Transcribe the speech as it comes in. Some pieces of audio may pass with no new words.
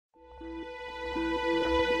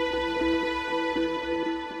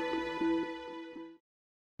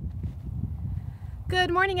Good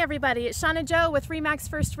morning, everybody. It's Shauna Jo with Remax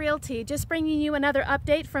First Realty, just bringing you another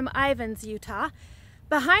update from Ivins, Utah.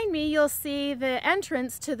 Behind me, you'll see the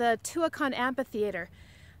entrance to the Tuacahn Amphitheater.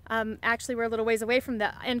 Actually, we're a little ways away from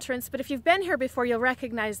the entrance, but if you've been here before, you'll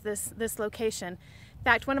recognize this location. In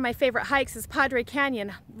fact, one of my favorite hikes is Padre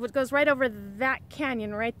Canyon, which goes right over that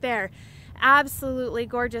canyon right there. Absolutely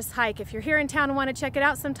gorgeous hike. If you're here in town and want to check it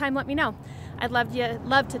out sometime, let me know. I'd love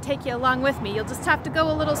to take you along with me. You'll just have to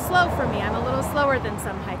go a little slow for me. I'm a little slower than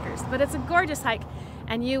some hikers, but it's a gorgeous hike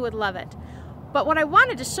and you would love it. But what I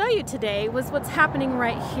wanted to show you today was what's happening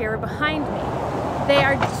right here behind me. They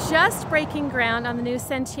are just breaking ground on the new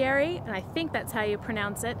Sentieri, and I think that's how you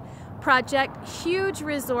pronounce it, project. Huge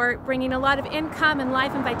resort, bringing a lot of income and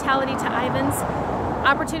life and vitality to Ivins,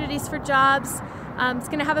 opportunities for jobs. It's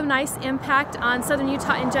going to have a nice impact on Southern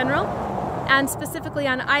Utah in general, and specifically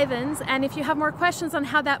on Ivins. And if you have more questions on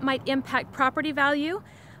how that might impact property value,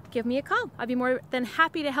 give me a call. I'd be more than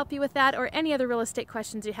happy to help you with that or any other real estate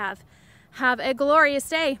questions you have. Have a glorious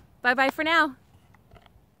day. Bye-bye for now.